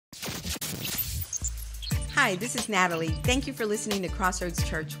Hi, this is Natalie. Thank you for listening to Crossroads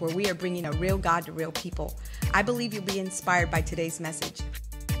Church, where we are bringing a real God to real people. I believe you'll be inspired by today's message.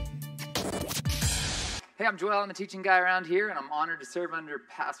 Hey, I'm Joel. I'm a teaching guy around here, and I'm honored to serve under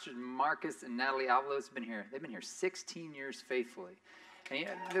Pastors Marcus and Natalie Avalos. They've been here 16 years faithfully. And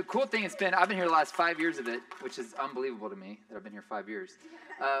the cool thing has been, I've been here the last 5 years of it, which is unbelievable to me that I've been here 5 years.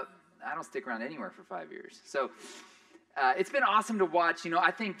 I don't stick around anywhere for 5 years. So it's been awesome to watch. You know,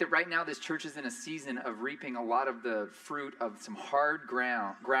 I think that right now this church is in a season of reaping a lot of the fruit of some hard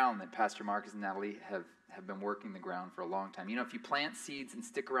ground that Pastor Marcus and Natalie have been working the ground for a long time. You know, if you plant seeds and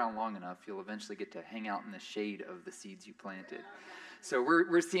stick around long enough, you'll eventually get to hang out in the shade of the seeds you planted. So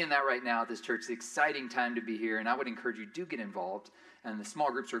we're seeing that right now at this church. It's an exciting time to be here, and I would encourage you to get involved. And the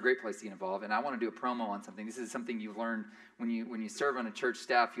small groups are a great place to get involved. And I want to do a promo on something. This is something you learn when you serve on a church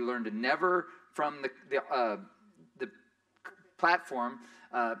staff. You learn to never, from the platform,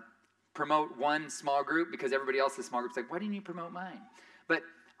 promote one small group, because everybody else's small group's like, why didn't you promote mine? But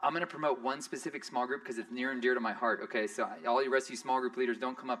I'm going to promote one specific small group because it's near and dear to my heart, okay? So all you rest of you small group leaders,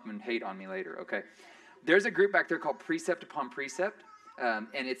 don't come up and hate on me later, okay? There's a group back there called Precept Upon Precept, and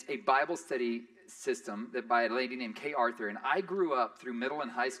it's a Bible study system that by a lady named Kay Arthur. And I grew up through middle and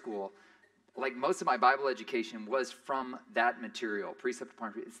high school, like most of my Bible education was from that material, Precept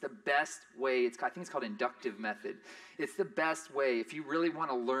Upon Precept. It's the best way. I think it's called inductive method. It's the best way if you really want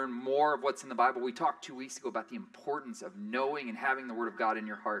to learn more of what's in the Bible. We talked 2 weeks ago about the importance of knowing and having the Word of God in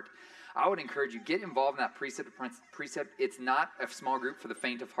your heart. I would encourage you, get involved in that Precept Upon Precept. It's not a small group for the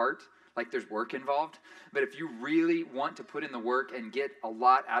faint of heart. Like there's work involved. But if you really want to put in the work and get a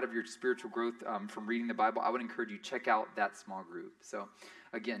lot out of your spiritual growth from reading the Bible, I would encourage you to check out that small group. So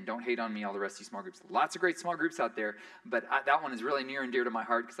again, don't hate on me, all the rest of you small groups. Lots of great small groups out there, but that one is really near and dear to my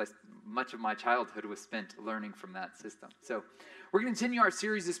heart because much of my childhood was spent learning from that system. So we're going to continue our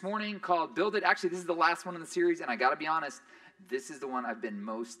series this morning called Build It. Actually, this is the last one in the series, and I got to be honest, this is the one I've been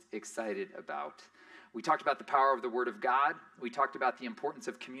most excited about. We talked about the power of the Word of God. We talked about the importance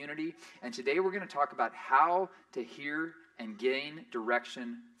of community. And today we're going to talk about how to hear and gain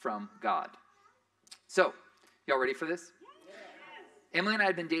direction from God. So, y'all ready for this? Yes. Emily and I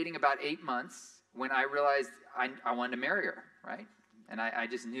had been dating about 8 months when I realized I wanted to marry her, right? And I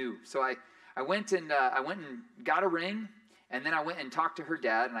just knew. So I went and got a ring. And then I went and talked to her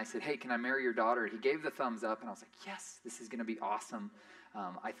dad. And I said, hey, can I marry your daughter? He gave the thumbs up. And I was like, yes, this is going to be awesome.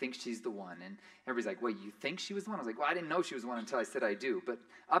 I think she's the one. And everybody's like, wait, you think she was the one? I was like, well, I didn't know she was the one until I said I do. But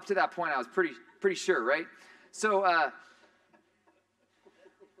up to that point, I was pretty sure, right? So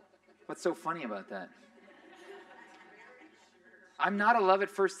what's so funny about that? I'm not a love at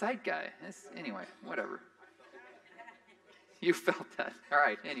first sight guy. Anyway, whatever. You felt that. All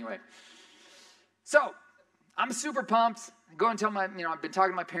right, anyway. So I'm super pumped. Go and tell I've been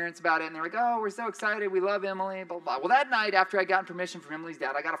talking to my parents about it, and they're like, oh, we're so excited. We love Emily, blah, blah. Well, that night, after I got permission from Emily's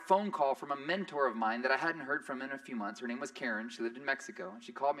dad, I got a phone call from a mentor of mine that I hadn't heard from in a few months. Her name was Karen. She lived in Mexico. And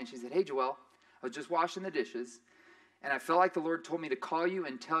she called me, and she said, hey, Joel, I was just washing the dishes, and I felt like the Lord told me to call you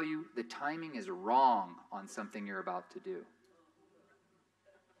and tell you the timing is wrong on something you're about to do.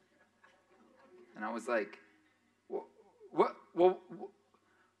 And I was like, what?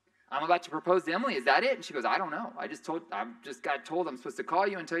 I'm about to propose to Emily. Is that it? And she goes, I don't know. I just got told I'm supposed to call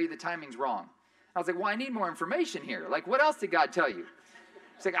you and tell you the timing's wrong. I was like, well, I need more information here. Like, what else did God tell you?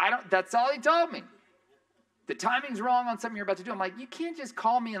 She's like, that's all he told me. The timing's wrong on something you're about to do. I'm like, you can't just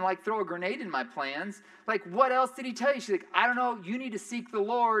call me and throw a grenade in my plans. Like, what else did he tell you? She's like, I don't know. You need to seek the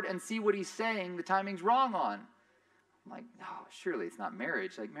Lord and see what he's saying the timing's wrong on. I'm like, oh, surely it's not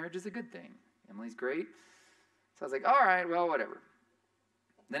marriage. Like, marriage is a good thing. Emily's great. So I was like, all right, well, whatever.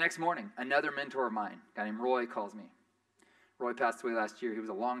 The next morning, another mentor of mine, a guy named Roy, calls me. Roy passed away last year. He was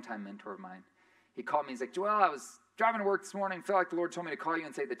a longtime mentor of mine. He called me. He's like, Joel, I was driving to work this morning. Felt like the Lord told me to call you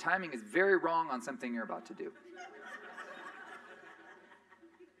and say the timing is very wrong on something you're about to do.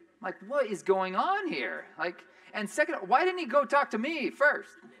 I'm like, what is going on here? And second, why didn't he go talk to me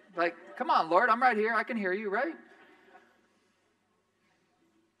first? Like, come on, Lord, I'm right here. I can hear you, right?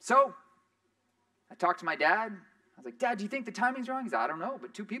 So I talked to my dad. I was like, Dad, do you think the timing's wrong? He's like, I don't know,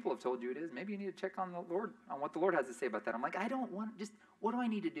 but 2 people have told you it is. Maybe you need to check on the Lord, on what the Lord has to say about that. I'm like, what do I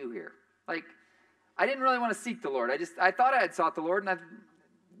need to do here? I didn't really want to seek the Lord. I thought I had sought the Lord, and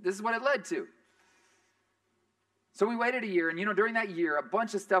this is what it led to. So we waited a year, and during that year, a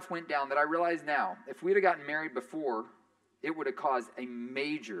bunch of stuff went down that I realize now, if we'd have gotten married before, it would have caused a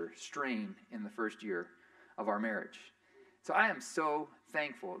major strain in the first year of our marriage. So I am so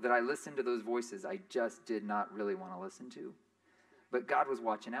thankful that I listened to those voices I just did not really want to listen to. But God was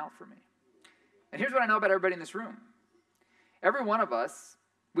watching out for me. And here's what I know about everybody in this room. Every one of us,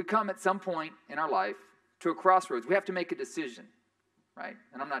 we come at some point in our life to a crossroads. We have to make a decision, right?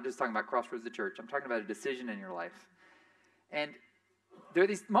 And I'm not just talking about Crossroads the church. I'm talking about a decision in your life. And there are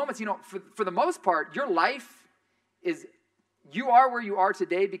these moments, for the most part, your life is, you are where you are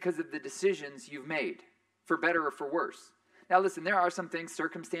today because of the decisions you've made, for better or for worse. Now listen, there are some things,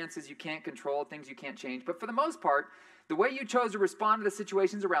 circumstances you can't control, things you can't change. But for the most part, the way you chose to respond to the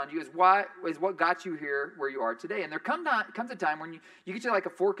situations around you is what got you here where you are today. And there comes a time when you get to like a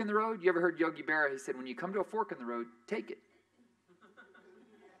fork in the road. You ever heard Yogi Berra? He said, when you come to a fork in the road, take it.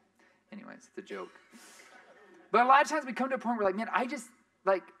 Anyways, it's a joke. But a lot of times we come to a point where like, man,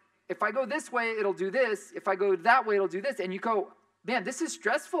 if I go this way, it'll do this. If I go that way, it'll do this. And you go, man, this is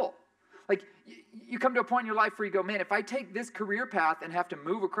stressful. Like, you come to a point in your life where you go, man, if I take this career path and have to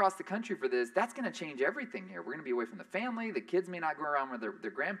move across the country for this, that's going to change everything here. We're going to be away from the family. The kids may not go around with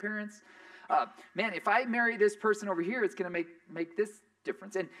their grandparents. Man, if I marry this person over here, it's going to make this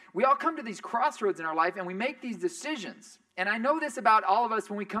difference. And we all come to these crossroads in our life, and we make these decisions. And I know this about all of us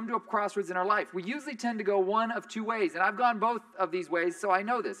when we come to a crossroads in our life. We usually tend to go one of two ways, and I've gone both of these ways, so I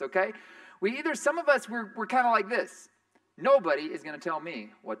know this, okay? Some of us, we're kind of like this. Nobody is going to tell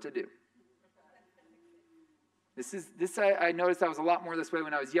me what to do. I noticed I was a lot more this way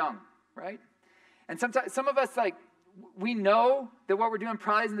when I was young, right? And sometimes some of us, like, we know that what we're doing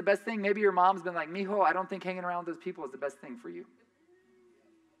probably isn't the best thing. Maybe your mom's been like, mijo, I don't think hanging around with those people is the best thing for you.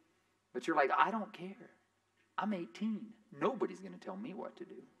 But you're like, I don't care. I'm 18. Nobody's going to tell me what to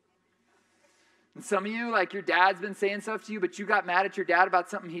do. And some of you, like, your dad's been saying stuff to you, but you got mad at your dad about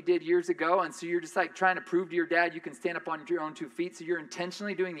something he did years ago, and so you're just like trying to prove to your dad you can stand up on your own 2 feet, so you're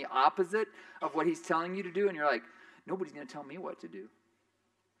intentionally doing the opposite of what he's telling you to do, and you're like, nobody's going to tell me what to do.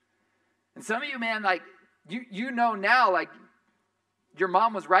 And some of you, man, like, you know now, like, your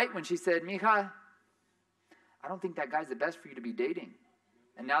mom was right when she said, mija, I don't think that guy's the best for you to be dating.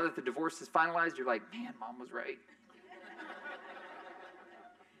 And now that the divorce is finalized, you're like, man, mom was right.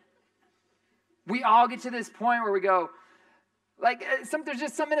 We all get to this point where we go, like, there's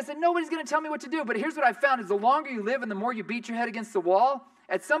just some minutes that nobody's going to tell me what to do. But here's what I've found is the longer you live and the more you beat your head against the wall,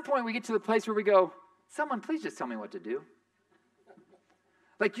 at some point we get to the place where we go, someone please just tell me what to do.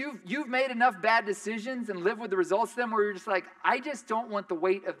 Like you've made enough bad decisions and lived with the results of them where you're just like, I just don't want the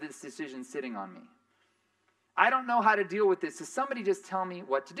weight of this decision sitting on me. I don't know how to deal with this. So somebody just tell me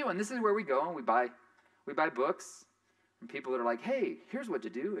what to do. And this is where we go and we buy books. And people that are like, hey, here's what to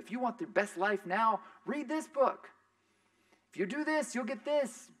do. If you want the best life now, read this book. If you do this, you'll get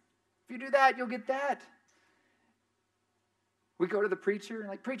this. If you do that, you'll get that. We go to the preacher and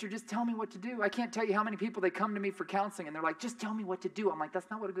like, preacher, just tell me what to do. I can't tell you how many people they come to me for counseling and they're like, just tell me what to do. I'm like, that's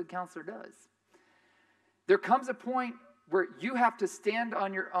not what a good counselor does. There comes a point where you have to stand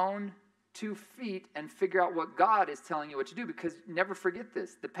on your own 2 feet and figure out what God is telling you what to do, because never forget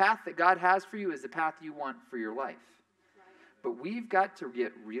this. The path that God has for you is the path you want for your life. But we've got to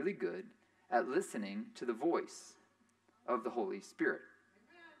get really good at listening to the voice of the Holy Spirit.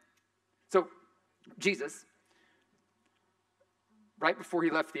 So Jesus, right before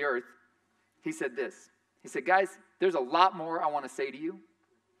he left the earth, he said this. He said, guys, there's a lot more I want to say to you.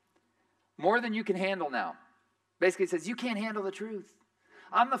 More than you can handle now. Basically, he says, you can't handle the truth.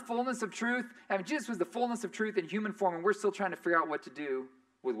 I'm the fullness of truth. I mean, Jesus was the fullness of truth in human form, and we're still trying to figure out what to do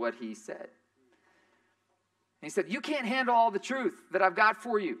with what he said. And he said, you can't handle all the truth that I've got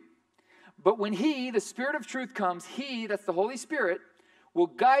for you. But when he, the Spirit of truth, comes, he, that's the Holy Spirit, will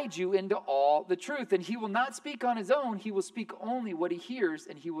guide you into all the truth. And he will not speak on his own. He will speak only what he hears,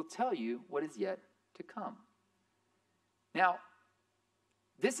 and he will tell you what is yet to come. Now,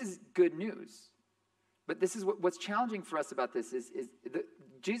 this is good news. But this is what's challenging for us about this is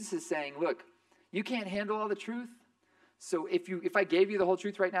Jesus is saying, look, you can't handle all the truth. So if I gave you the whole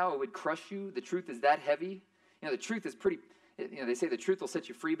truth right now, it would crush you. The truth is that heavy. The truth is pretty, they say the truth will set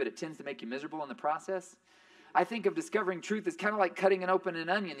you free, but it tends to make you miserable in the process. I think of discovering truth as kind of like cutting open an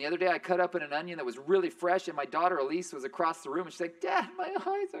onion. The other day I cut open an onion that was really fresh, and my daughter Elise was across the room, and she's like, Dad, my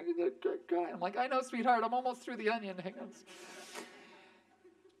eyes are going to cry. I'm like, I know, sweetheart, I'm almost through the onion. Hang on.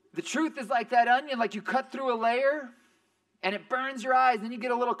 The truth is like that onion, like you cut through a layer, and it burns your eyes, and then you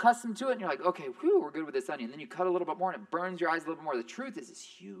get a little accustomed to it, and you're like, okay, whew, we're good with this onion. Then you cut a little bit more, and it burns your eyes a little bit more. The truth is this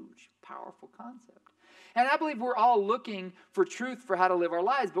huge, powerful concept. And I believe we're all looking for truth for how to live our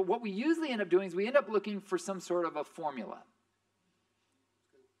lives. But what we usually end up doing is we end up looking for some sort of a formula.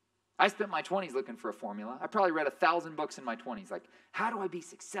 I spent my 20s looking for a formula. I probably read 1,000 books in my 20s. Like, how do I be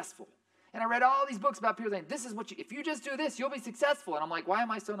successful? And I read all these books about people saying, this is what if you just do this, you'll be successful. And I'm like, why am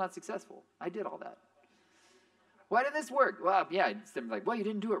I still not successful? I did all that. Why did this work? Well, yeah. It's like, well, you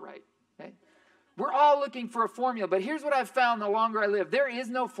didn't do it right. Okay? We're all looking for a formula, but here's what I've found the longer I live. There is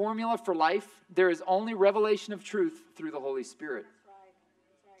no formula for life. There is only revelation of truth through the Holy Spirit.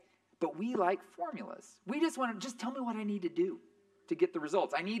 That's right. But we like formulas. We just want to, just tell me what I need to do to get the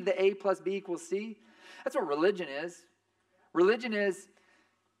results. I need the A plus B equals C. That's what religion is. Religion is,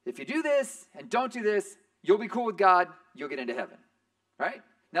 if you do this and don't do this, you'll be cool with God, you'll get into heaven. Right?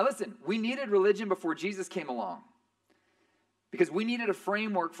 Now listen, we needed religion before Jesus came along. Because we needed a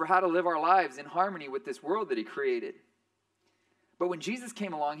framework for how to live our lives in harmony with this world that he created. But when Jesus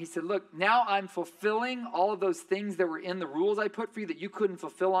came along, he said, look, now I'm fulfilling all of those things that were in the rules I put for you that you couldn't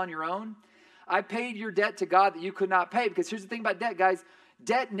fulfill on your own. I paid your debt to God that you could not pay. Because here's the thing about debt, guys.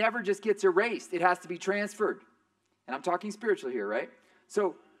 Debt never just gets erased. It has to be transferred. And I'm talking spiritual here, right?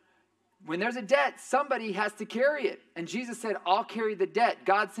 So when there's a debt, somebody has to carry it. And Jesus said, I'll carry the debt.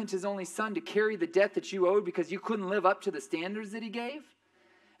 God sent his only son to carry the debt that you owed because you couldn't live up to the standards that he gave.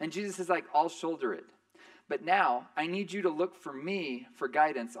 And Jesus is like, I'll shoulder it. But now I need you to look for me for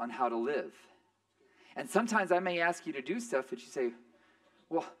guidance on how to live. And sometimes I may ask you to do stuff that you say,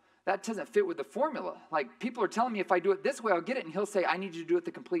 well, that doesn't fit with the formula. Like people are telling me if I do it this way, I'll get it. And he'll say, I need you to do it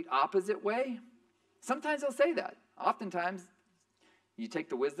the complete opposite way. Sometimes he'll say that. Oftentimes, you take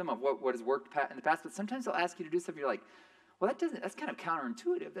the wisdom of what has worked in the past, but sometimes they'll ask you to do stuff, you're like, well, that's kind of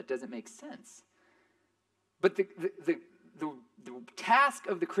counterintuitive. That doesn't make sense. But the task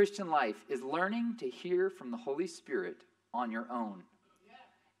of the Christian life is learning to hear from the Holy Spirit on your own.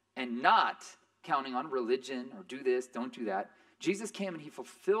 And not counting on religion or do this, don't do that. Jesus came and he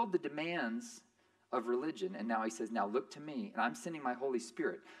fulfilled the demands of religion. And now he says, now look to me. And I'm sending my Holy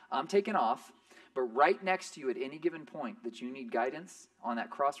Spirit. I'm taking off. But right next to you at any given point that you need guidance on that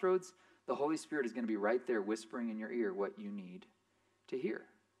crossroads, the Holy Spirit is going to be right there whispering in your ear what you need to hear.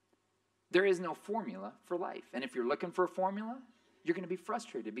 There is no formula for life. And if you're looking for a formula, you're going to be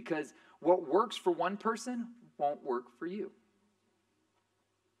frustrated because what works for one person won't work for you.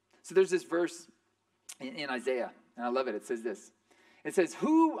 So there's this verse in Isaiah, and I love it. It says this. It says,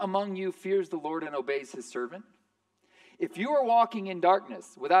 who among you fears the Lord and obeys his servant? If you are walking in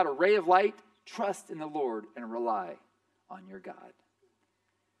darkness without a ray of light, trust in the Lord and rely on your God.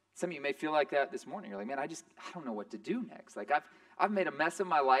 Some of you may feel like that this morning. You're like, man, I don't know what to do next. Like I've made a mess of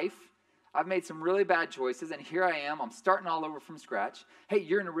my life. I've made some really bad choices, and here I am. I'm starting all over from scratch. Hey,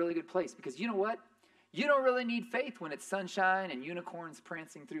 you're in a really good place because you know what? You don't really need faith when it's sunshine and unicorns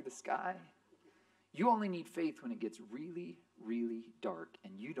prancing through the sky. You only need faith when it gets really, really dark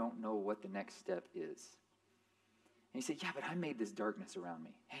and you don't know what the next step is. And you say, yeah, but I made this darkness around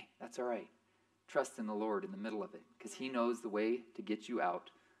me. Hey, that's all right. Trust in the Lord in the middle of it because he knows the way to get you out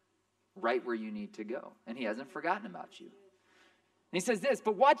right where you need to go. And he hasn't forgotten about you. And he says this,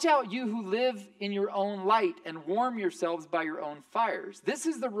 but watch out, you who live in your own light and warm yourselves by your own fires. This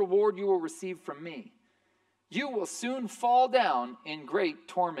is the reward you will receive from me. You will soon fall down in great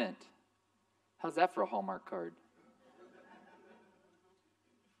torment. How's that for a Hallmark card?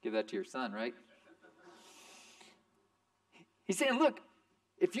 Give that to your son, right? He's saying, look,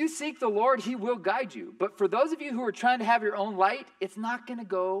 if you seek the Lord, he will guide you. But for those of you who are trying to have your own light, it's not going to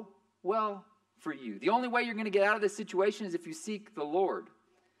go well for you. The only way you're going to get out of this situation is if you seek the Lord.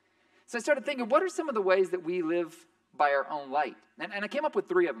 So I started thinking, what are some of the ways that we live by our own light? And I came up with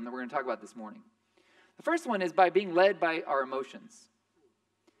 3 of them that we're going to talk about this morning. The first one is by being led by our emotions.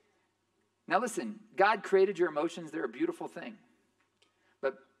 Now listen, God created your emotions. They're a beautiful thing.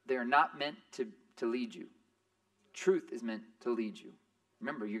 But they are not meant to lead you. Truth is meant to lead you.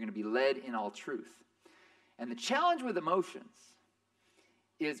 Remember, you're going to be led in all truth. And the challenge with emotions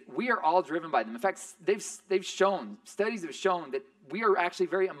is we are all driven by them. In fact, studies have shown that we are actually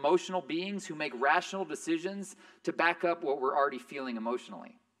very emotional beings who make rational decisions to back up what we're already feeling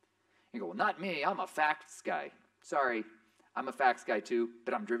emotionally. You go, well, not me. I'm a facts guy. Sorry, I'm a facts guy too,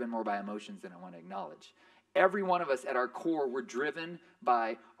 but I'm driven more by emotions than I want to acknowledge. Every one of us at our core, we're driven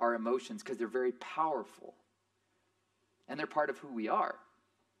by our emotions because they're very powerful. And they're part of who we are.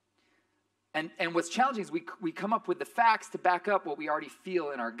 And what's challenging is we come up with the facts to back up what we already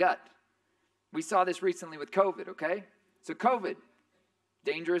feel in our gut. We saw this recently with COVID, okay? So COVID,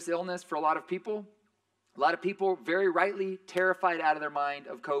 dangerous illness for a lot of people. A lot of people very rightly terrified out of their mind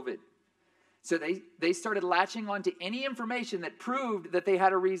of COVID. So they started latching onto any information that proved that they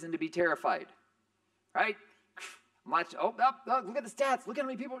had a reason to be terrified, right? Look at the stats. Look at how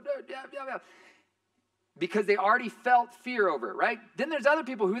many people. Because they already felt fear over it, right? Then there's other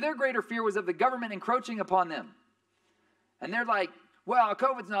people who their greater fear was of the government encroaching upon them. And they're like, well,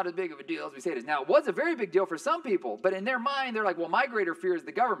 COVID's not as big of a deal as we say it is. Now, it was a very big deal for some people, but in their mind, they're like, well, my greater fear is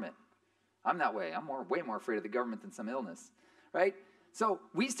the government. I'm that way. I'm way more afraid of the government than some illness, right? So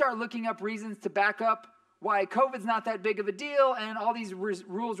we start looking up reasons to back up why COVID's not that big of a deal and all these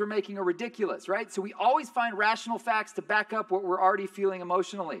rules we're making are ridiculous, right? So we always find rational facts to back up what we're already feeling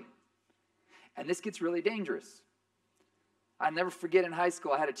emotionally. And this gets really dangerous. I'll never forget in high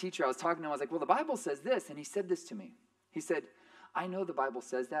school, I had a teacher, I was talking to him, I was like, well, the Bible says this, and he said this to me. He said, I know the Bible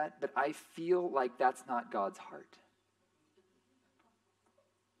says that, but I feel like that's not God's heart.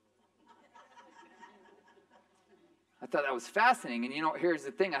 I thought that was fascinating. And here's the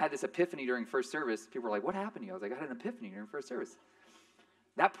thing. I had this epiphany during first service. People were like, what happened to you? I was like, I had an epiphany during first service.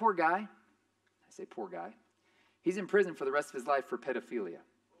 That poor guy, I say poor guy, he's in prison for the rest of his life for pedophilia.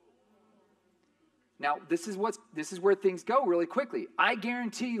 Now, this is where things go really quickly. I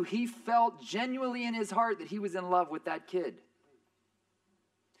guarantee you he felt genuinely in his heart that he was in love with that kid.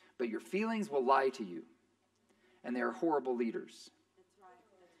 But your feelings will lie to you. And they are horrible leaders.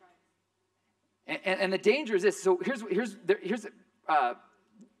 And the danger is this. So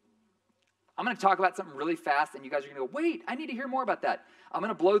I'm going to talk about something really fast, and you guys are going to go, wait, I need to hear more about that. I'm going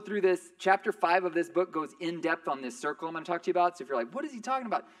to blow through this. Chapter 5 of this book goes in depth on this circle I'm going to talk to you about. So if you're like, what is he talking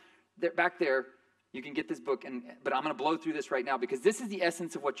about? Back there, you can get this book, but I'm going to blow through this right now because this is the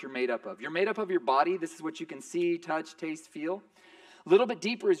essence of what you're made up of. You're made up of your body. This is what you can see, touch, taste, feel. A little bit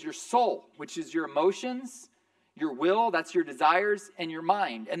deeper is your soul, which is your emotions, your will, that's your desires, and your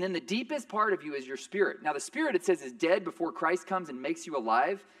mind. And then the deepest part of you is your spirit. Now, the spirit, it says, is dead before Christ comes and makes you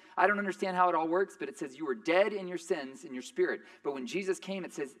alive. I don't understand how it all works, but it says you were dead in your sins, in your spirit. But when Jesus came,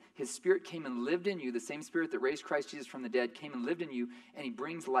 it says his spirit came and lived in you. The same spirit that raised Christ Jesus from the dead came and lived in you, and he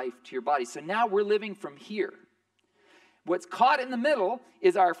brings life to your body. So now we're living from here. What's caught in the middle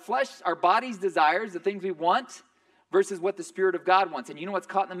is our flesh, our body's desires, the things we want, versus what the Spirit of God wants. And you know what's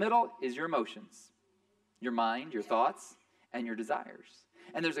caught in the middle is your emotions. Your mind, your thoughts, and your desires.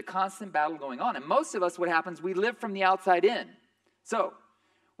 And there's a constant battle going on. And most of us, what happens, we live from the outside in. So,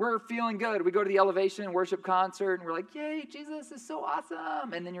 we're feeling good. We go to the Elevation and worship concert, and we're like, yay, Jesus is so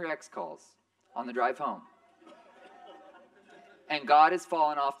awesome. And then your ex calls on the drive home. And God has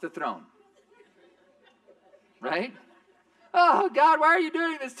fallen off the throne. Right? Oh, God, why are you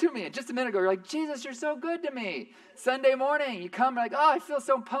doing this to me? And just a minute ago, you're like, Jesus, you're so good to me. Sunday morning, you come like, oh, I feel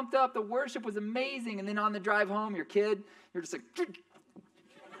so pumped up. The worship was amazing. And then on the drive home, your kid, you're just like,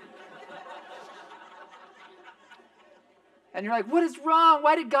 and you're like, what is wrong?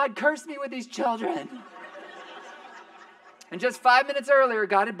 Why did God curse me with these children? And just 5 minutes earlier,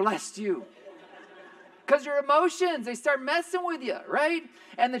 God had blessed you. Because your emotions, they start messing with you, right?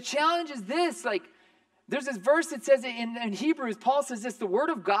 And the challenge is this, like, there's this verse that says in Hebrews, Paul says this, the word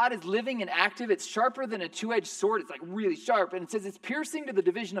of God is living and active. It's sharper than a two-edged sword. It's like really sharp. And it says it's piercing to the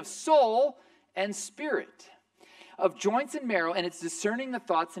division of soul and spirit, of joints and marrow, and it's discerning the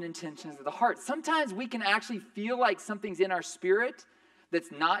thoughts and intentions of the heart. Sometimes we can actually feel like something's in our spirit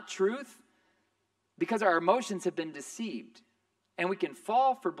that's not truth because our emotions have been deceived. And we can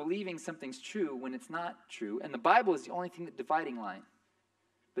fall for believing something's true when it's not true. And the Bible is the only thing, that dividing line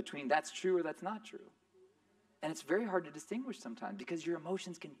between that's true or that's not true. And it's very hard to distinguish sometimes because your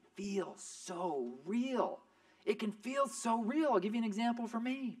emotions can feel so real. It can feel so real. I'll give you an example for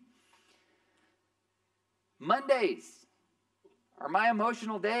me. Mondays are my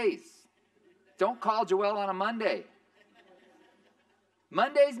emotional days. Don't call Joelle on a Monday.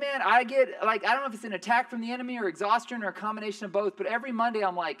 Mondays, man, I get like, I don't know if it's an attack from the enemy or exhaustion or a combination of both, but every Monday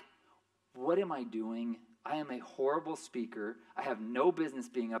I'm like, what am I doing? I am a horrible speaker. I have no business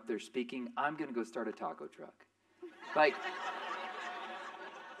being up there speaking. I'm going to go start a taco truck. Like,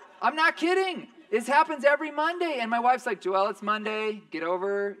 I'm not kidding. This happens every Monday. And my wife's like, Joelle, it's Monday. Get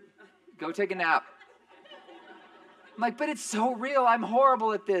over. Go take a nap. I'm like, but it's so real. I'm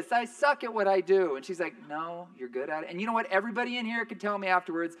horrible at this. I suck at what I do. And she's like, no, you're good at it. And you know what? Everybody in here could tell me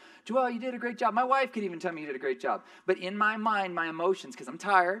afterwards, Joelle, you did a great job. My wife could even tell me you did a great job. But in my mind, my emotions, because I'm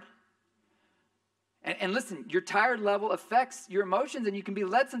tired. And listen, your tired level affects your emotions, and you can be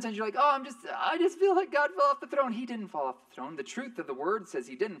led sometimes. You're like, oh, I just feel like God fell off the throne. He didn't fall off the throne. The truth of the word says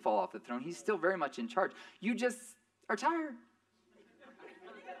he didn't fall off the throne. He's still very much in charge. You just are tired.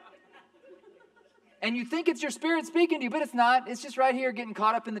 And you think it's your spirit speaking to you, but it's not. It's just right here getting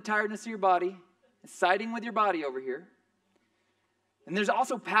caught up in the tiredness of your body. It's siding with your body over here. And there's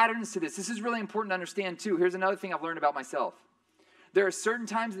also patterns to this. This is really important to understand, too. Here's another thing I've learned about myself. There are certain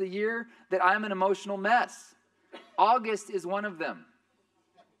times of the year that I'm an emotional mess. August is one of them.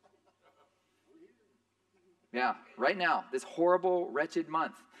 Yeah, right now, this horrible, wretched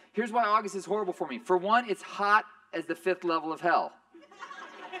month. Here's why August is horrible for me. For one, it's hot as the 5th level of hell.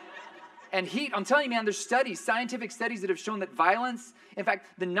 And heat, I'm telling you, man, there's studies, scientific studies that have shown that violence, in fact,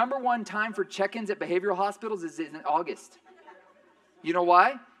 the number one time for check-ins at behavioral hospitals is in August. You know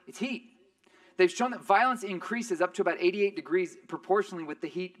why? It's heat. They've shown that violence increases up to about 88 degrees proportionally with the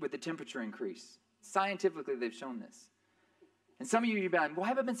heat, with the temperature increase. Scientifically, they've shown this. And some of you, you've been, why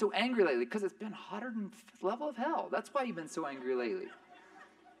have I been so angry lately? Because it's been hotter than the level of hell. That's why you've been so angry lately.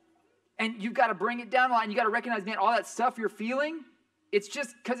 And you've got to bring it down a lot. And you've got to recognize, man, all that stuff you're feeling, it's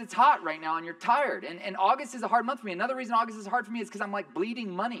just because it's hot right now and you're tired. And August is a hard month for me. Another reason August is hard for me is because I'm like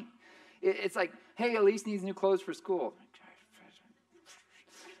bleeding money. It's like, hey, Elise needs new clothes for school.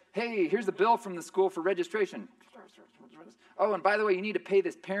 Hey, here's the bill from the school for registration. Oh, and by the way, you need to pay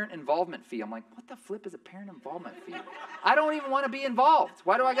this parent involvement fee. I'm like, what the flip is a parent involvement fee? I don't even want to be involved.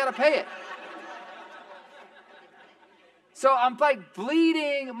 Why do I got to pay it? So I'm like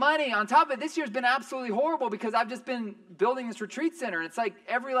bleeding money. On top of it, this year's been absolutely horrible because I've just been building this retreat center. And it's like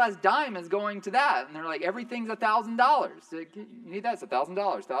every last dime is going to that. And they're like, everything's $1,000. Like, you need that? It's $1,000,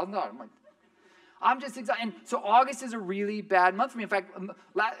 $1,000. I'm like, I'm just excited. And so August is a really bad month for me. In fact,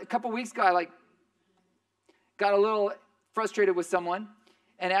 a couple weeks ago, I got a little frustrated with someone.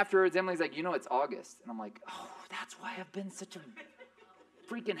 And afterwards, Emily's like, you know, it's August. And I'm like, oh, that's why I've been such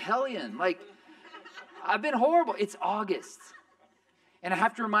a freaking hellion. Like, I've been horrible. It's August. And I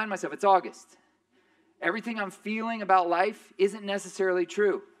have to remind myself, it's August. Everything I'm feeling about life isn't necessarily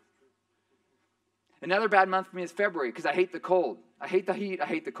true. Another bad month for me is February because I hate the cold. I hate the heat. I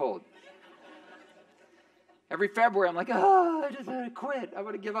hate the cold. Every February, I'm like, I just want to quit. I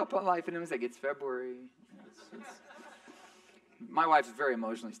want to give up on life. And it was like, it's February. My wife is very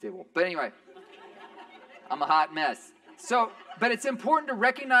emotionally stable. But anyway, I'm a hot mess. But it's important to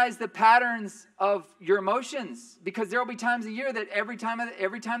recognize the patterns of your emotions because there will be times a year that every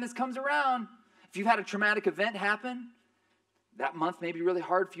time this comes around, if you've had a traumatic event happen, that month may be really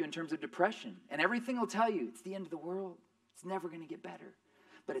hard for you in terms of depression. And everything will tell you it's the end of the world. It's never going to get better.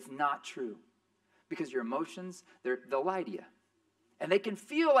 But it's not true. Because your emotions, they'll lie to you. And they can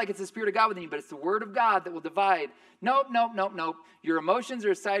feel like it's the Spirit of God within you, but it's the Word of God that will divide. Nope. Your emotions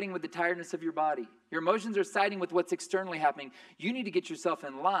are siding with the tiredness of your body. Your emotions are siding with what's externally happening. You need to get yourself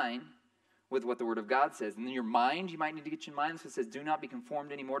in line with what the Word of God says. And then your mind, you might need to get your mind. So it says, do not be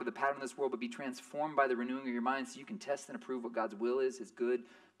conformed anymore to the pattern of this world, but be transformed by the renewing of your mind so you can test and approve what God's will is, His good,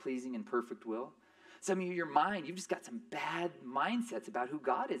 pleasing, and perfect will. Some of you, your mind, you've just got some bad mindsets about who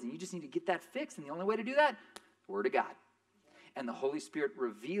God is, and you just need to get that fixed. And the only way to do that, the Word of God. And the Holy Spirit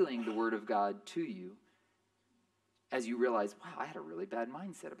revealing the Word of God to you as you realize, wow, I had a really bad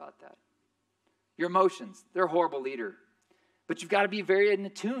mindset about that. Your emotions, they're a horrible leader. But you've got to be very in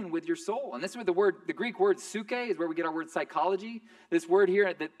tune with your soul. And this is where the Greek word suke is where we get our word psychology. This word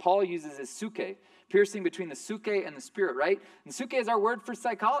here that Paul uses is suke, piercing between the suke and the spirit, right? And suke is our word for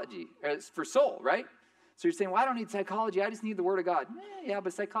psychology, for soul, right? So you're saying, well, I don't need psychology. I just need the Word of God. Yeah,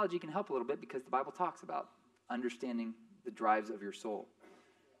 but psychology can help a little bit because the Bible talks about understanding the drives of your soul.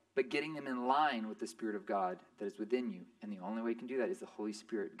 But getting them in line with the Spirit of God that is within you. And the only way you can do that is the Holy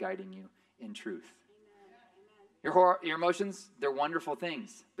Spirit guiding you in truth. Amen. Your emotions, they're wonderful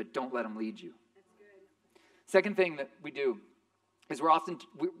things, but don't let them lead you. That's good. Second thing that we do is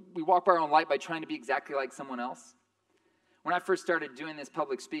we walk by our own light by trying to be exactly like someone else. When I first started doing this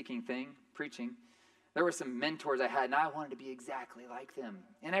public speaking thing, preaching, there were some mentors I had, and I wanted to be exactly like them.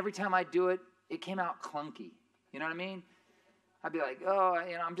 And every time I do it, it came out clunky. You know what I mean? I'd be like,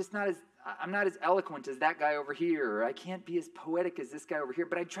 I'm not as eloquent as that guy over here, or I can't be as poetic as this guy over here.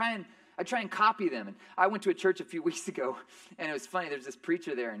 But I try and copy them. And I went to a church a few weeks ago, and it was funny. There's this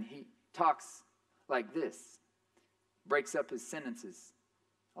preacher there, and he talks like this, breaks up his sentences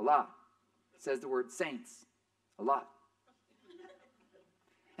a lot, says the word saints a lot.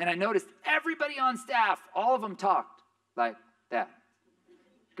 And I noticed everybody on staff, all of them talked like that.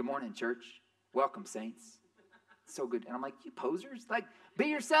 Good morning, church. Welcome, saints. So good. And I'm like, you posers? Like, be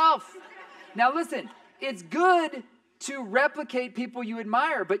yourself. Now listen, it's good to replicate people you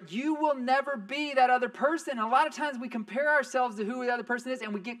admire, but you will never be that other person. And a lot of times we compare ourselves to who the other person is,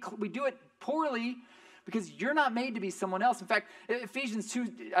 and we do it poorly because you're not made to be someone else. In fact, Ephesians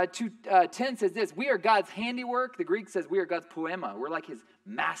 2:10 says this: we are God's handiwork. The Greek says we are God's poema. We're like His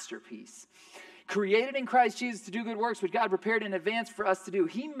masterpiece. Created in Christ Jesus to do good works, which God prepared in advance for us to do.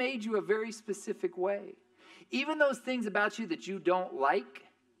 He made you a very specific way. Even those things about you that you don't like,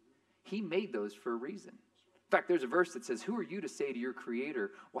 He made those for a reason. In fact, there's a verse that says, who are you to say to your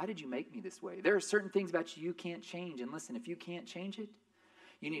Creator, why did you make me this way? There are certain things about you can't change. And listen, if you can't change it,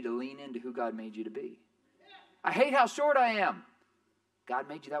 you need to lean into who God made you to be. I hate how short I am. God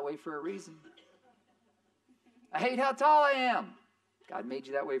made you that way for a reason. I hate how tall I am. God made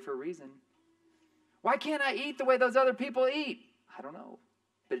you that way for a reason. Why can't I eat the way those other people eat? I don't know.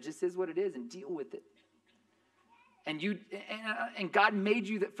 But it just is what it is, and deal with it. And God made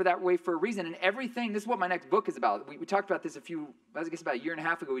you for that way for a reason. And everything, this is what my next book is about. We talked about this about a year and a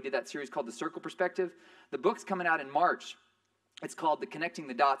half ago. We did that series called The Circle Perspective. The book's coming out in March. It's called The Connecting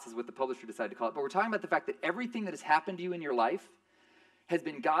the Dots is what the publisher decided to call it. But we're talking about the fact that everything that has happened to you in your life has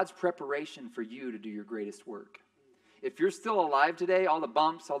been God's preparation for you to do your greatest work. If you're still alive today, all the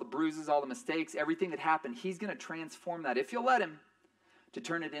bumps, all the bruises, all the mistakes, everything that happened, he's going to transform that, if you'll let him, to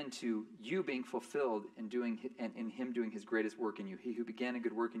turn it into you being fulfilled and in him doing his greatest work in you. He who began a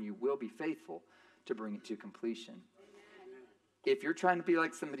good work in you will be faithful to bring it to completion. If you're trying to be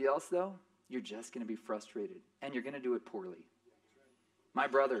like somebody else, though, you're just going to be frustrated, and you're going to do it poorly. My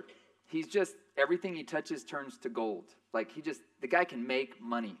brother, everything he touches turns to gold. The guy can make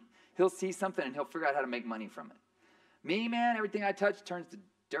money. He'll see something, and he'll figure out how to make money from it. Me, man, everything I touch turns to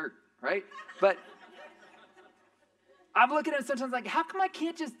dirt, right? But I'm looking at it sometimes like, how come I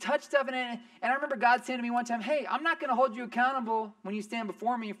can't just touch stuff? And I remember God saying to me one time, hey, I'm not going to hold you accountable when you stand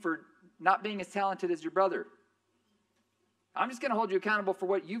before me for not being as talented as your brother. I'm just going to hold you accountable for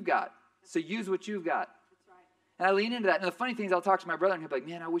what you've got. So use what you've got. That's right. And I lean into that. And the funny thing is I'll talk to my brother and he'll be like,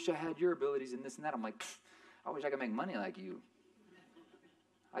 man, I wish I had your abilities in this and that. I'm like, I wish I could make money like you.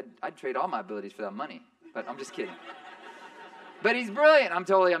 I'd trade all my abilities for that money. But I'm just kidding. But he's brilliant. I'm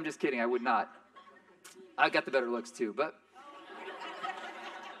just kidding. I would not. I got the better looks too, but.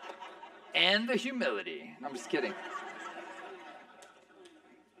 And the humility. I'm just kidding.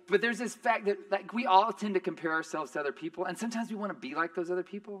 But there's this fact that we all tend to compare ourselves to other people, and sometimes we want to be like those other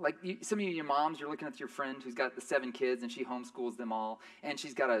people. Some of you, your moms, you're looking at your friend who's got the 7 kids, and she homeschools them all, and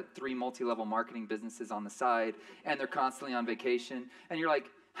she's got 3 multi-level marketing businesses on the side, and they're constantly on vacation, and you're like,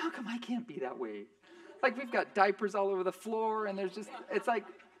 how come I can't be that way? We've got diapers all over the floor, and it's like,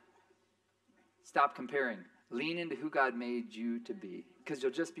 stop comparing. Lean into who God made you to be, because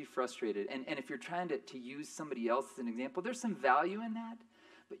you'll just be frustrated. And if you're trying to use somebody else as an example, there's some value in that,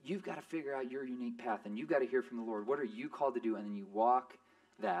 but you've got to figure out your unique path, and you've got to hear from the Lord. What are you called to do? And then you walk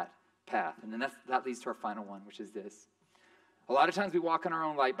that path. And then that leads to our final one, which is this. A lot of times we walk in our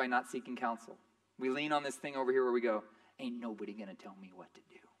own light by not seeking counsel. We lean on this thing over here where we go, ain't nobody going to tell me what to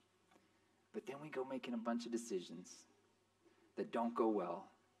do. But then we go making a bunch of decisions that don't go well.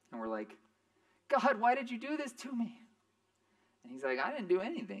 And we're like, God, why did you do this to me? And he's like, I didn't do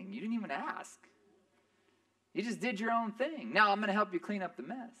anything. You didn't even ask. You just did your own thing. Now I'm going to help you clean up the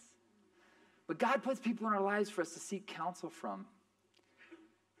mess. But God puts people in our lives for us to seek counsel from.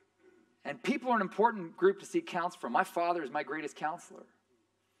 And people are an important group to seek counsel from. My father is my greatest counselor.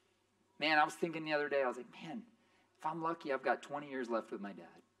 Man, I was thinking the other day, I was like, man, if I'm lucky, I've got 20 years left with my dad.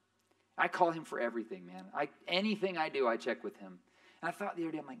 I call him for everything, man. Anything I do, I check with him. And I thought the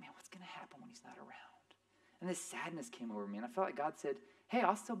other day, I'm like, man, what's going to happen when he's not around? And this sadness came over me. And I felt like God said, hey,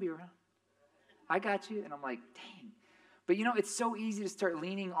 I'll still be around. I got you. And I'm like, dang. But it's so easy to start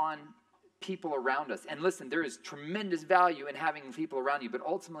leaning on people around us. And listen, there is tremendous value in having people around you. But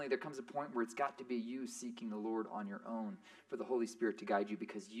ultimately, there comes a point where it's got to be you seeking the Lord on your own for the Holy Spirit to guide you,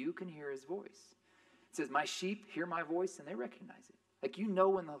 because you can hear his voice. It says, my sheep hear my voice and they recognize it.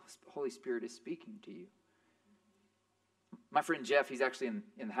 When the Holy Spirit is speaking to you. My friend Jeff, he's actually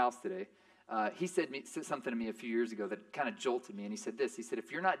in the house today. He said something to me a few years ago that kind of jolted me. And he said this. He said,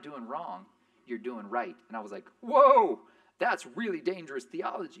 if you're not doing wrong, you're doing right. And I was like, whoa, that's really dangerous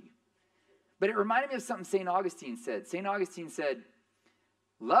theology. But it reminded me of something St. Augustine said. St. Augustine said,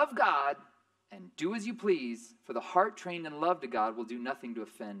 love God and do as you please, for the heart trained in love to God will do nothing to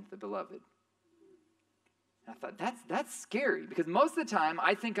offend the beloved. I thought, that's scary, because most of the time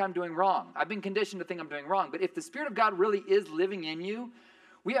I think I'm doing wrong. I've been conditioned to think I'm doing wrong. But if the Spirit of God really is living in you,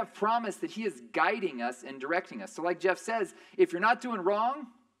 we have promise that he is guiding us and directing us. So like Jeff says, if you're not doing wrong,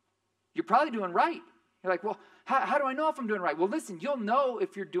 you're probably doing right. You're like, well, how do I know if I'm doing right? Well, listen, you'll know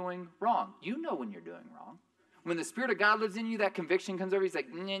if you're doing wrong. You know when you're doing wrong. When the Spirit of God lives in you, that conviction comes over. He's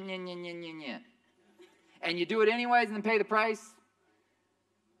like, nyeh, nyeh, nyeh, nyeh, nyeh, nyeh. And you do it anyways and then pay the price.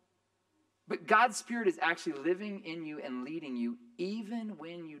 But God's Spirit is actually living in you and leading you even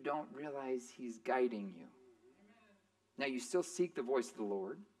when you don't realize he's guiding you. Now, you still seek the voice of the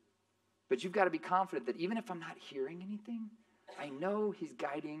Lord, but you've got to be confident that even if I'm not hearing anything, I know he's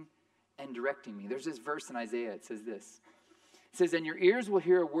guiding and directing me. There's this verse in Isaiah. It says this. It says, and your ears will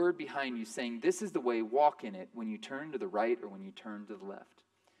hear a word behind you saying, this is the way, walk in it, when you turn to the right or when you turn to the left.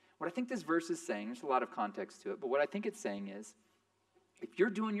 What I think this verse is saying, there's a lot of context to it, but what I think it's saying is, if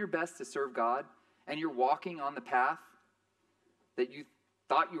you're doing your best to serve God and you're walking on the path that you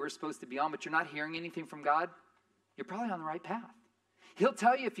thought you were supposed to be on, but you're not hearing anything from God, you're probably on the right path. He'll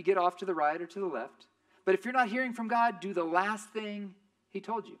tell you if you get off to the right or to the left. But if you're not hearing from God, do the last thing he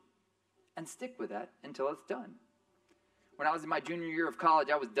told you and stick with that until it's done. When I was in my junior year of college,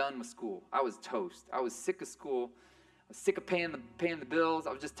 I was done with school. I was toast. I was sick of school. I was sick of paying the bills.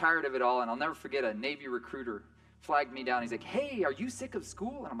 I was just tired of it all. And I'll never forget a Navy recruiter flagged me down. He's like, hey, are you sick of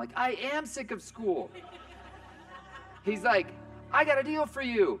school? And I'm like, I am sick of school. He's like, I got a deal for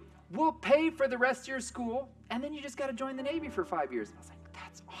you. We'll pay for the rest of your school, and then you just got to join the Navy for 5 years. And I was like,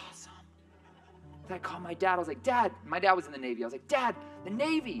 that's awesome. Then I called my dad. I was like, Dad, my dad was in the Navy. I was like, Dad, the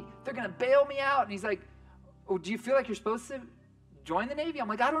Navy, they're going to bail me out. And he's like, oh, do you feel like you're supposed to join the Navy? I'm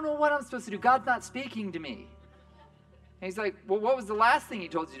like, I don't know what I'm supposed to do. God's not speaking to me. And he's like, well, what was the last thing he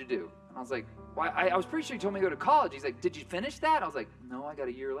told you to do? And I was like, well, I was pretty sure he told me to go to college. He's like, did you finish that? I was like, no, I got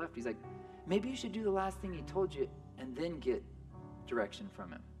a year left. He's like, maybe you should do the last thing he told you and then get direction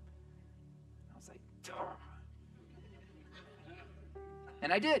from him. I was like, duh.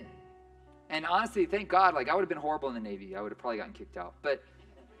 And I did. And honestly, thank God, like I would have been horrible in the Navy. I would have probably gotten kicked out.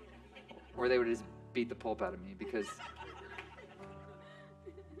 Or they would have just beat the pulp out of me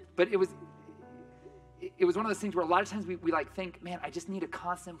but it was one of those things where a lot of times we like think, man, I just need a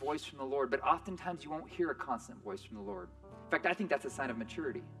constant voice from the Lord. But oftentimes you won't hear a constant voice from the Lord. In fact, I think that's a sign of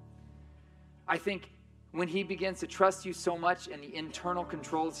maturity. I think when he begins to trust you so much and the internal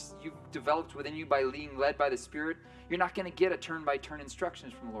controls you've developed within you by being led by the Spirit, you're not going to get a turn-by-turn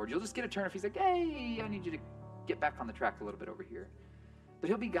instructions from the Lord. You'll just get a turn if he's like, hey, I need you to get back on the track a little bit over here. But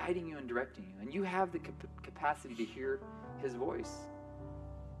he'll be guiding you and directing you, and you have the capacity to hear his voice.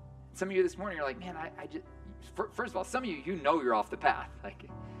 Some of you this morning, you're like, man, I just, first of all, some of you know you're off the path. Like it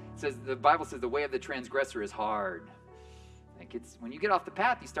says, the Bible says the way of the transgressor is hard. Like it's when you get off the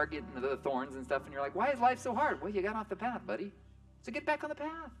path, you start getting the thorns and stuff, and you're like, why is life so hard? Well, you got off the path, buddy. So get back on the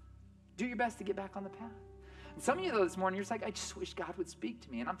path. Do your best to get back on the path. And some of you, though, this morning, you're just like, I just wish God would speak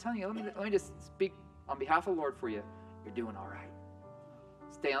to me. And I'm telling you, let me just speak on behalf of the Lord for you. You're doing all right.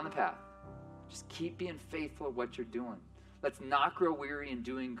 Stay on the path. Just keep being faithful at what you're doing. Let's not grow weary in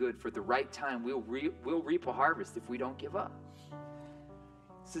doing good. For at the right time, we'll reap a harvest if we don't give up.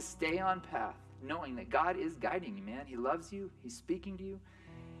 So stay on path, knowing that God is guiding you, man. He loves you. He's speaking to you.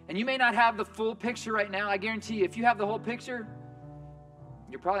 And you may not have the full picture right now. I guarantee you, if you have the whole picture,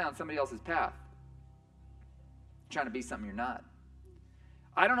 you're probably on somebody else's path, trying to be something you're not.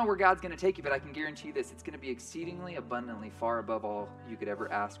 I don't know where God's going to take you, but I can guarantee you this. It's going to be exceedingly abundantly far above all you could ever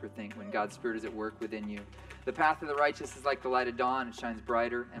ask or think when God's Spirit is at work within you. The path of the righteous is like the light of dawn. It shines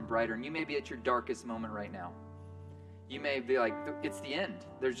brighter and brighter. And you may be at your darkest moment right now. You may be like, it's the end.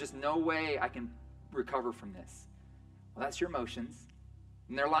 There's just no way I can recover from this. Well, that's your emotions.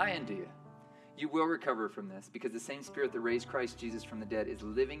 And they're lying to you. You will recover from this because the same Spirit that raised Christ Jesus from the dead is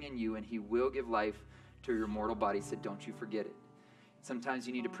living in you, and he will give life to your mortal body. So don't you forget it. Sometimes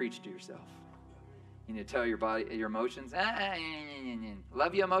you need to preach to yourself. You need to tell your body, your emotions,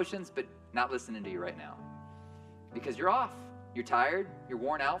 love you emotions, but not listening to you right now. Because you're off. You're tired. You're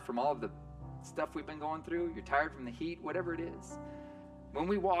worn out from all of the stuff we've been going through. You're tired from the heat, whatever it is. When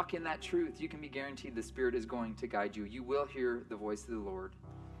we walk in that truth, you can be guaranteed the Spirit is going to guide you. You will hear the voice of the Lord.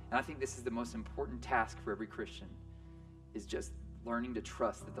 And I think this is the most important task for every Christian, is just learning to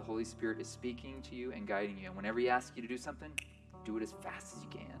trust that the Holy Spirit is speaking to you and guiding you. And whenever he asks you to do something, do it as fast as you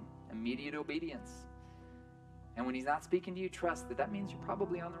can. Immediate obedience. And when he's not speaking to you, trust that means you're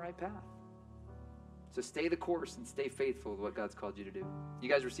probably on the right path. So stay the course and stay faithful to what God's called you to do. You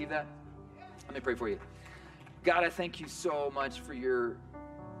guys receive that? Let me pray for you. God, I thank you so much for you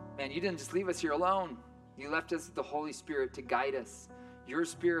didn't just leave us here alone. You left us with the Holy Spirit to guide us. Your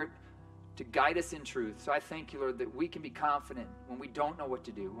Spirit to guide us in truth. So I thank you, Lord, that we can be confident when we don't know what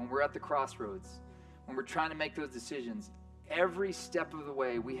to do, when we're at the crossroads, when we're trying to make those decisions. Every step of the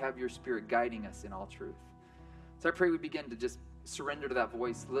way, we have your Spirit guiding us in all truth. So I pray we begin to just surrender to that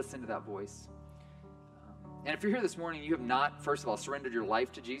voice, listen to that voice. And if you're here this morning, you have not, first of all, surrendered your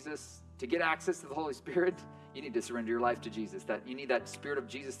life to Jesus. To get access to the Holy Spirit, you need to surrender your life to Jesus. That you need that Spirit of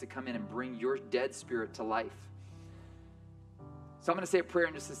Jesus to come in and bring your dead spirit to life. So I'm going to say a prayer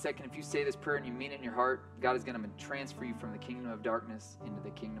in just a second. If you say this prayer and you mean it in your heart, God is going to transfer you from the kingdom of darkness into the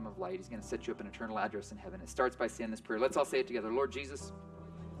kingdom of light. He's going to set you up an eternal address in heaven. It starts by saying this prayer. Let's all say it together. Lord Jesus,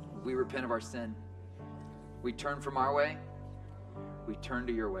 we repent of our sin. We turn from our way. We turn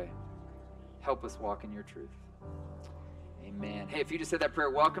to your way. Help us walk in your truth. Amen. Hey, if you just said that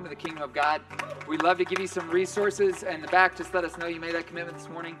prayer, welcome to the kingdom of God. We'd love to give you some resources in the back. Just let us know you made that commitment this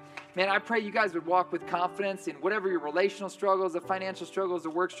morning. Man, I pray you guys would walk with confidence in whatever your relational struggles, the financial struggles, the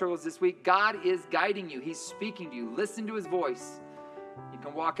work struggles this week. God is guiding you. He's speaking to you. Listen to his voice. You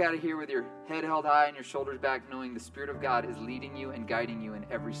can walk out of here with your head held high and your shoulders back, knowing the Spirit of God is leading you and guiding you in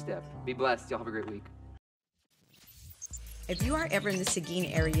every step. Be blessed. Y'all have a great week. If you are ever in the Seguin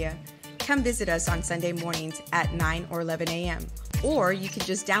area, come visit us on Sunday mornings at 9 or 11 a.m. Or you can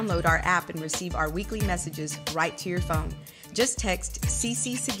just download our app and receive our weekly messages right to your phone. Just text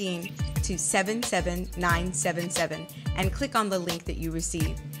CC Seguin to 77977 and click on the link that you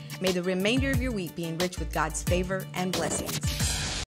receive. May the remainder of your week be enriched with God's favor and blessings.